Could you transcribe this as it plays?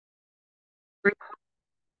Good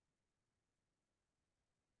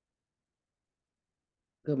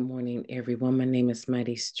morning, everyone. My name is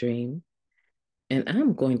MightyStream, and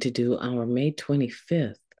I'm going to do our May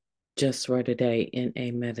 25th Just for Today in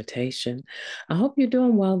a meditation. I hope you're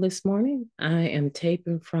doing well this morning. I am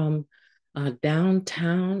taping from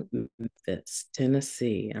downtown Memphis,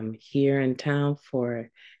 Tennessee. I'm here in town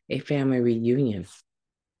for a family reunion.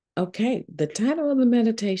 Okay, the title of the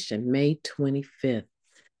meditation, May 25th,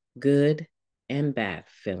 Good and Bad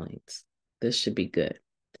Feelings. This should be good.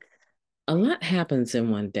 A lot happens in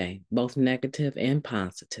one day, both negative and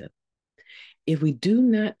positive. If we do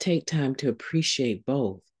not take time to appreciate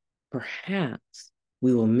both, perhaps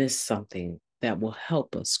we will miss something that will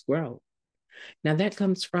help us grow. Now, that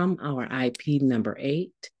comes from our IP number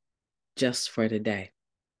 8, Just for Today.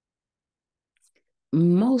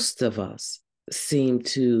 Most of us seem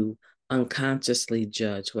to unconsciously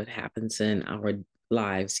judge what happens in our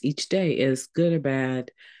lives each day as good or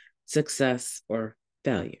bad, success or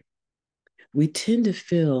failure. We tend to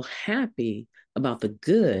feel happy about the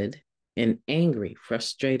good and angry,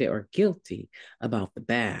 frustrated, or guilty about the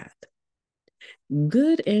bad.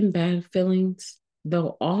 Good and bad feelings,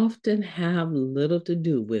 though, often have little to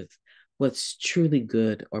do with what's truly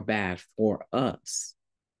good or bad for us.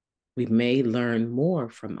 We may learn more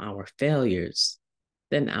from our failures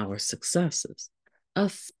than our successes,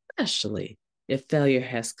 especially if failure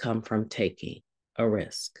has come from taking a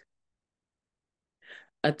risk.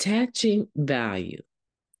 Attaching value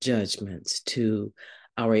judgments to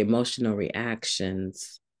our emotional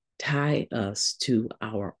reactions tie us to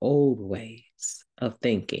our old ways of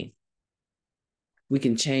thinking. We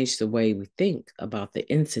can change the way we think about the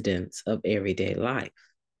incidents of everyday life,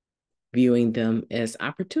 viewing them as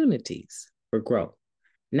opportunities for growth,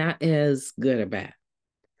 not as good or bad.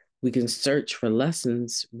 We can search for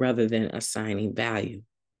lessons rather than assigning value.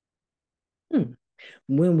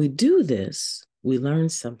 When we do this, we learn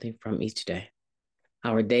something from each day.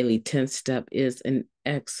 Our daily 10 step is an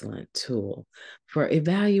excellent tool for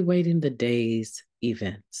evaluating the day's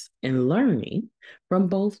events and learning from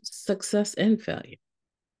both success and failure.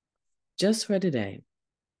 Just for today,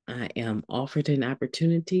 I am offered an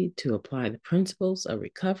opportunity to apply the principles of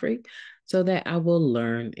recovery so that I will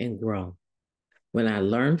learn and grow. When I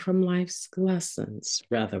learn from life's lessons,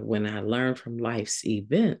 rather, when I learn from life's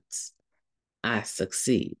events, I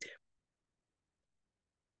succeed.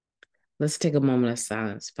 Let's take a moment of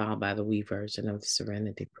silence, followed by the we version of the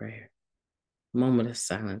Serenity Prayer. Moment of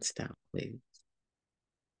silence now, please.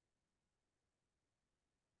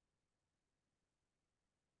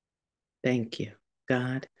 Thank you.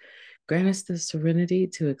 God, grant us the serenity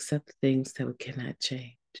to accept the things that we cannot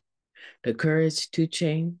change, the courage to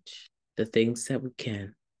change the things that we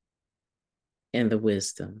can, and the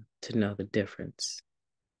wisdom to know the difference.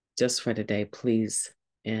 Just for today, please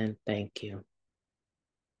and thank you.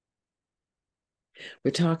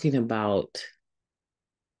 We're talking about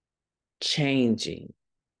changing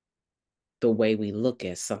the way we look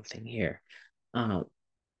at something here. Um,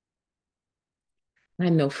 I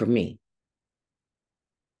know for me,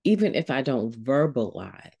 even if I don't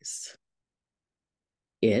verbalize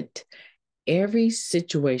it, every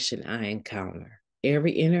situation I encounter,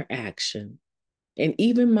 every interaction, and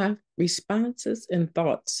even my responses and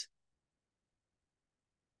thoughts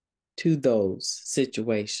to those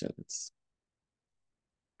situations,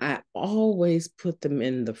 I always put them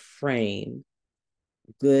in the frame: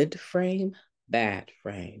 good frame, bad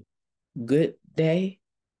frame, good day,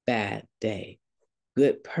 bad day,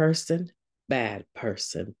 good person, bad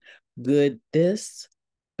person, good this,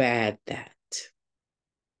 bad that.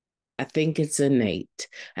 I think it's innate.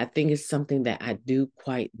 I think it's something that I do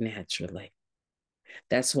quite naturally.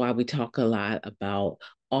 That's why we talk a lot about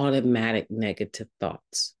automatic negative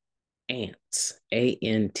thoughts, ants,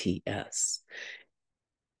 ANTS.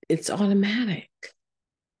 It's automatic.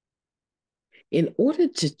 In order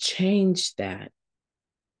to change that,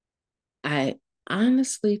 I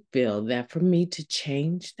honestly feel that for me to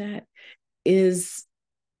change that is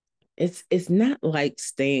it's not like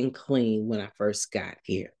staying clean when I first got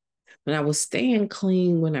here. When I was staying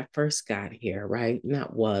clean when I first got here, right?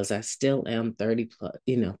 Not was, I still am 30 plus,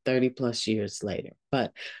 30 plus years later.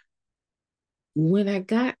 But when I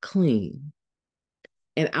got clean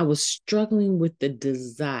and I was struggling with the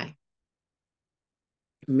desire,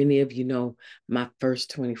 many of you know my first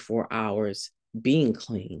 24 hours being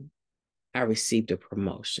clean, I received a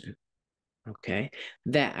promotion. Okay.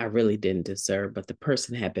 That I really didn't deserve, but the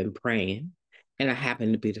person had been praying and I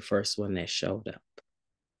happened to be the first one that showed up.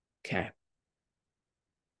 Okay.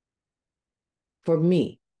 For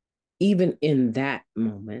me, even in that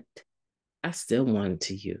moment, I still wanted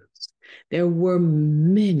to use. There were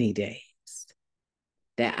many days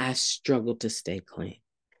that I struggled to stay clean.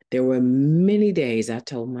 There were many days I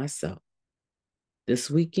told myself, this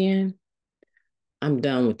weekend, I'm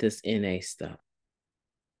done with this NA stuff.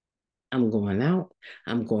 I'm going out.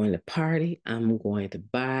 I'm going to party. I'm going to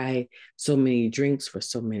buy so many drinks for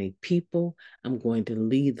so many people. I'm going to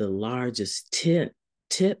leave the largest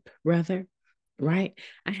tip rather, right?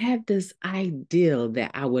 I had this ideal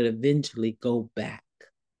that I would eventually go back.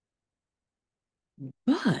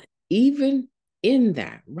 But even in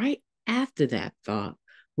that, right after that thought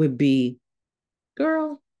would be,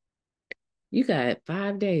 girl, you got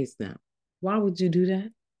 5 days now. Why would you do that?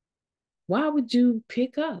 Why would you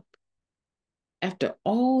pick up? After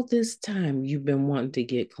all this time you've been wanting to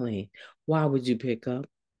get clean, why would you pick up?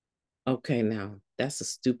 Okay, now that's a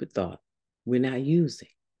stupid thought. We're not using.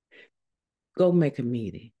 Go make a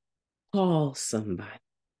meeting, call somebody,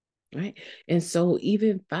 right? And so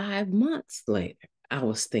even 5 months later, I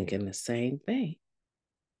was thinking the same thing.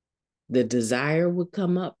 The desire would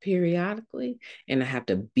come up periodically, and I have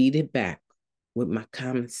to beat it back with my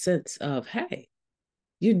common sense of, hey,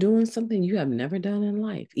 you're doing something you have never done in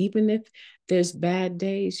life. Even if there's bad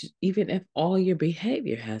days, even if all your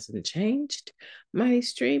behavior hasn't changed,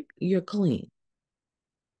 MightyStream, you're clean.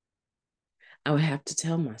 I would have to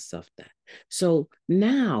tell myself that. So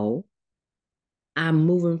now I'm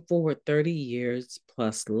moving forward 30 years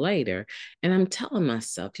plus later, and I'm telling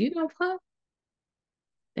myself, you know what?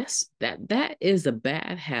 That is a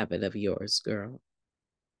bad habit of yours, girl.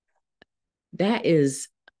 That is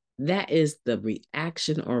the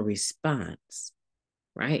reaction or response,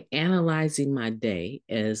 right? Analyzing my day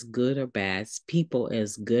as good or bad, people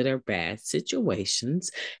as good or bad,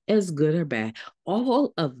 situations as good or bad,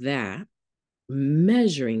 all of that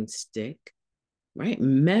measuring stick, right?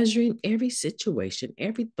 Measuring every situation,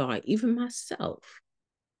 every thought, even myself,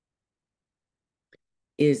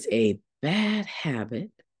 is a bad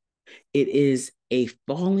habit. It is a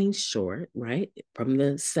falling short, right? From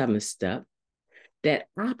the seventh step that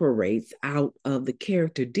operates out of the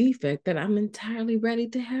character defect that I'm entirely ready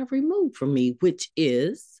to have removed from me, which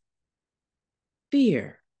is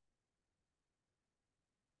fear,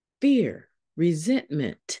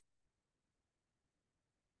 resentment,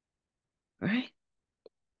 right?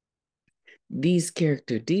 These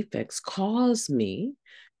character defects cause me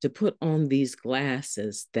to put on these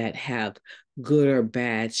glasses that have good or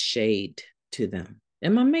bad shade to them.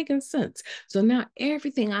 Am I making sense? So now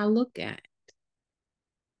everything I look at,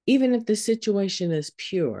 even if the situation is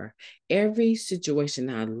pure, every situation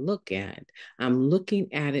I look at, I'm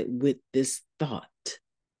looking at it with this thought.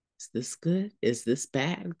 Is this good? Is this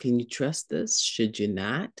bad? Can you trust this? Should you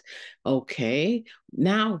not? Okay,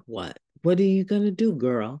 now what? What are you going to do,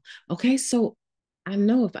 girl? Okay, so I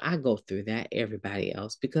know if I go through that, everybody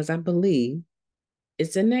else, because I believe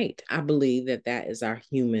it's innate. I believe that that is our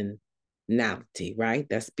humanality, right?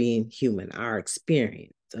 That's being human, our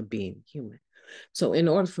experience of being human. So, in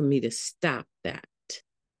order for me to stop that,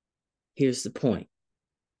 here's the point.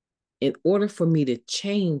 In order for me to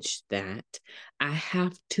change that, I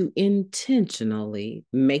have to intentionally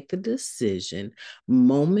make the decision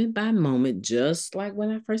moment by moment, just like when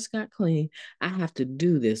I first got clean. I have to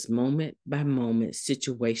do this moment by moment,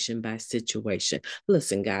 situation by situation.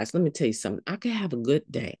 Listen, guys, let me tell you something. I can have a good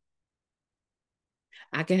day.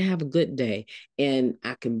 I can have a good day and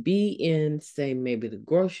I can be in, say, maybe the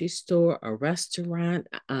grocery store, a restaurant,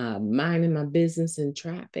 minding my business in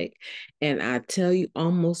traffic. And I tell you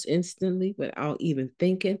almost instantly, without even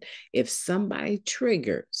thinking, if somebody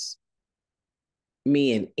triggers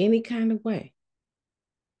me in any kind of way,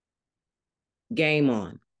 game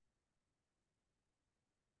on.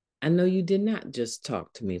 I know you did not just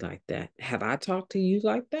talk to me like that. Have I talked to you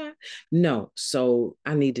like that? No. So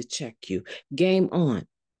I need to check you. Game on.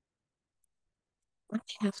 I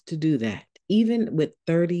have to do that. Even with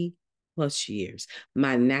 30 plus years,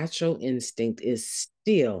 my natural instinct is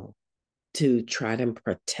still to try to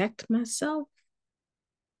protect myself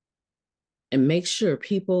and make sure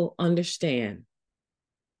people understand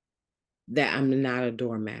that I'm not a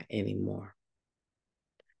doormat anymore.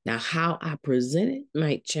 Now, how I present it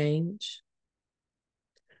might change,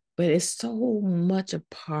 but it's so much a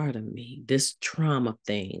part of me, this trauma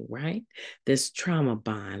thing, right? This trauma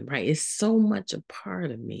bond, right? It's so much a part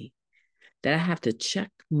of me that I have to check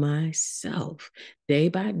myself day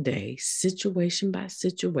by day, situation by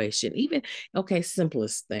situation. Even, okay,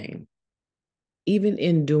 simplest thing, even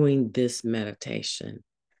in doing this meditation,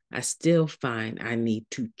 I still find I need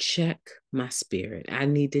to check my spirit. I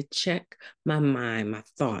need to check my mind, my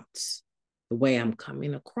thoughts, the way I'm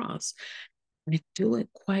coming across. I do it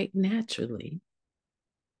quite naturally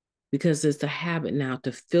because it's a habit now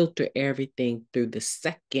to filter everything through the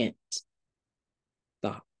second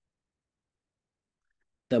thought,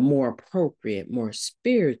 the more appropriate, more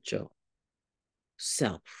spiritual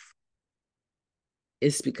self.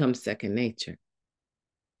 It's become second nature.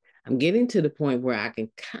 I'm getting to the point where I can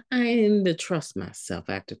kind of trust myself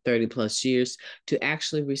after 30 plus years to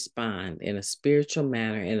actually respond in a spiritual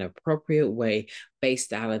manner, in an appropriate way,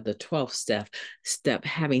 based out of the 12th step,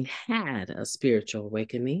 having had a spiritual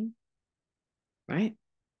awakening, right?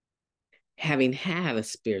 Having had a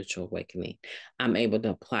spiritual awakening, I'm able to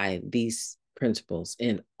apply these principles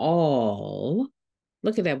in all,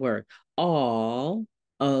 look at that word, all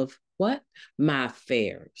of what? My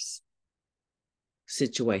affairs,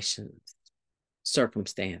 situations,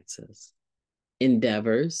 circumstances,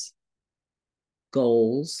 endeavors,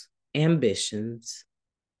 goals, ambitions,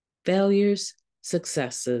 failures,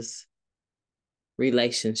 successes,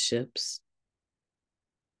 relationships,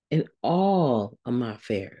 in all of my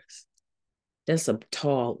affairs. That's a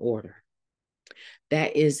tall order.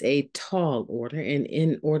 That is a tall order. And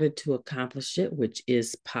in order to accomplish it, which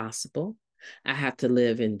is possible, I have to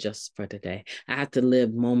live in just for today. I have to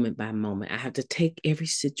live moment by moment. I have to take every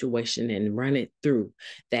situation and run it through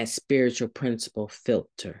that spiritual principle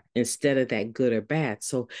filter instead of that good or bad.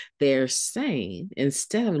 So they're saying,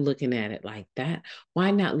 instead of looking at it like that, why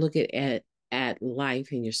not look at life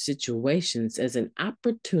and your situations as an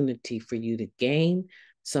opportunity for you to gain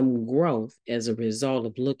some growth as a result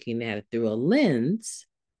of looking at it through a lens?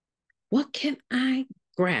 What can I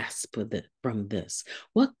grasp from this?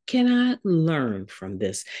 What can I learn from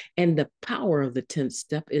this? And the power of the 10th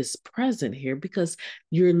step is present here because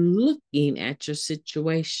you're looking at your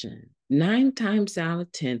situation 9 times out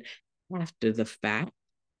of 10 after the fact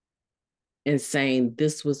and saying,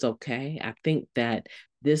 this was okay. I think that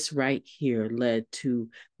this right here led to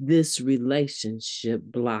this relationship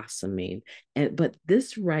blossoming. But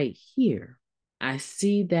this right here, I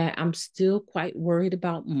see that I'm still quite worried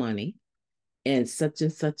about money and such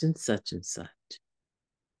and such and such and such.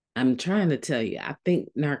 I'm trying to tell you, I think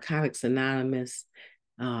Narcotics Anonymous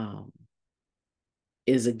um,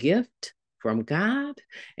 is a gift from God.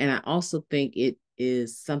 And I also think it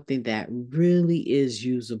is something that really is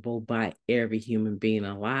usable by every human being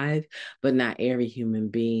alive, but not every human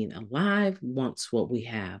being alive wants what we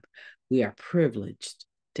have. We are privileged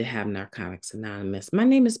to have Narcotics Anonymous. My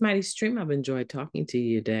name is MightyStream. I've enjoyed talking to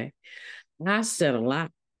you today. I said a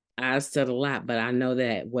lot. I said a lot, but I know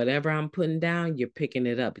that whatever I'm putting down, you're picking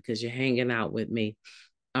it up because you're hanging out with me.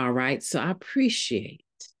 All right. So I appreciate.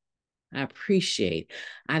 I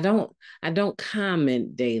don't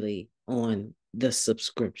comment daily on the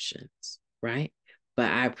subscriptions, right?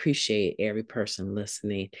 But I appreciate every person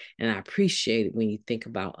listening. And I appreciate it when you think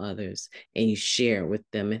about others and you share with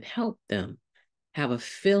them and help them have a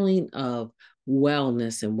feeling of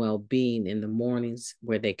wellness and well-being in the mornings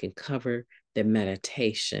where they can cover their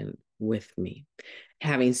meditation with me.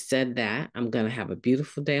 Having said that, I'm going to have a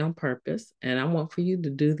beautiful day on purpose, and I want for you to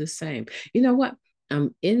do the same. You know what?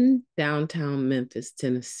 I'm in downtown Memphis,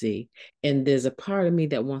 Tennessee, and there's a part of me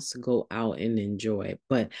that wants to go out and enjoy it.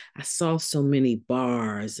 But I saw so many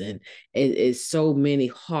bars and it's so many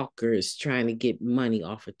hawkers trying to get money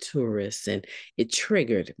off of tourists, and it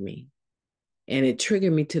triggered me. And it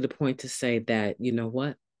triggered me to the point to say that, you know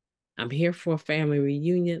what? I'm here for a family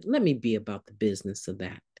reunion. Let me be about the business of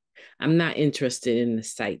that. I'm not interested in the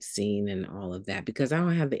sightseeing and all of that because I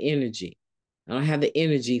don't have the energy. I don't have the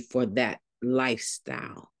energy for that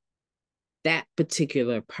lifestyle, that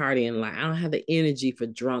particular party in life. I don't have the energy for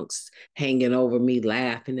drunks hanging over me,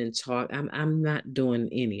 laughing and talking. I'm not doing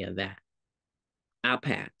any of that. I'll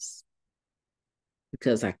pass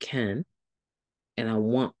because I can and I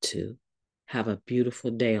want to have a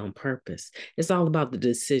beautiful day on purpose. It's all about the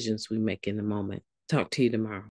decisions we make in the moment. Talk to you tomorrow.